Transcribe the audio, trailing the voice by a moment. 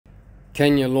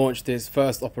Kenya launched its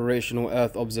first operational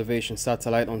Earth observation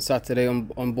satellite on Saturday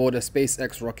on board a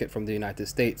SpaceX rocket from the United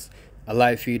States, a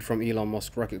live feed from Elon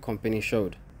Musk rocket company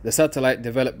showed. The satellite,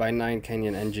 developed by 9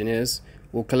 Kenyan engineers,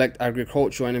 will collect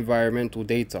agricultural and environmental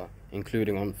data,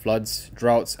 including on floods,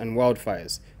 droughts, and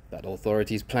wildfires, that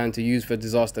authorities plan to use for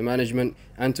disaster management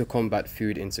and to combat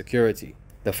food insecurity.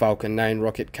 The Falcon 9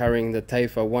 rocket carrying the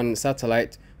Taifa 1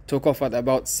 satellite took off at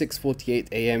about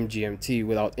 6:48 a.m. GMT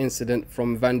without incident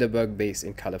from Vandenberg Base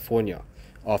in California,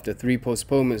 after 3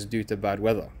 postponements due to bad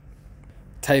weather.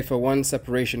 Taifa 1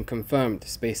 separation confirmed,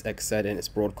 SpaceX said in its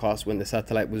broadcast when the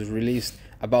satellite was released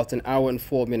about an hour and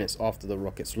 4 minutes after the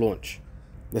rocket's launch.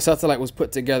 The satellite was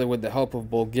put together with the help of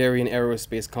Bulgarian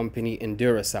aerospace company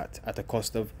Indurasat at a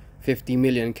cost of 50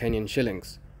 million Kenyan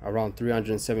shillings, around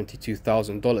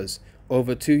 $372,000,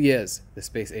 over 2 years, the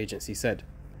space agency said.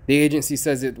 The agency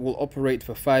says it will operate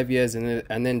for 5 years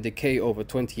and then decay over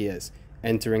 20 years,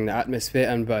 entering the atmosphere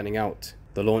and burning out.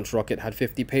 The launch rocket had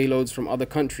 50 payloads from other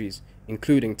countries,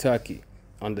 including Turkey,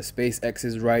 under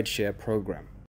SpaceX's rideshare program.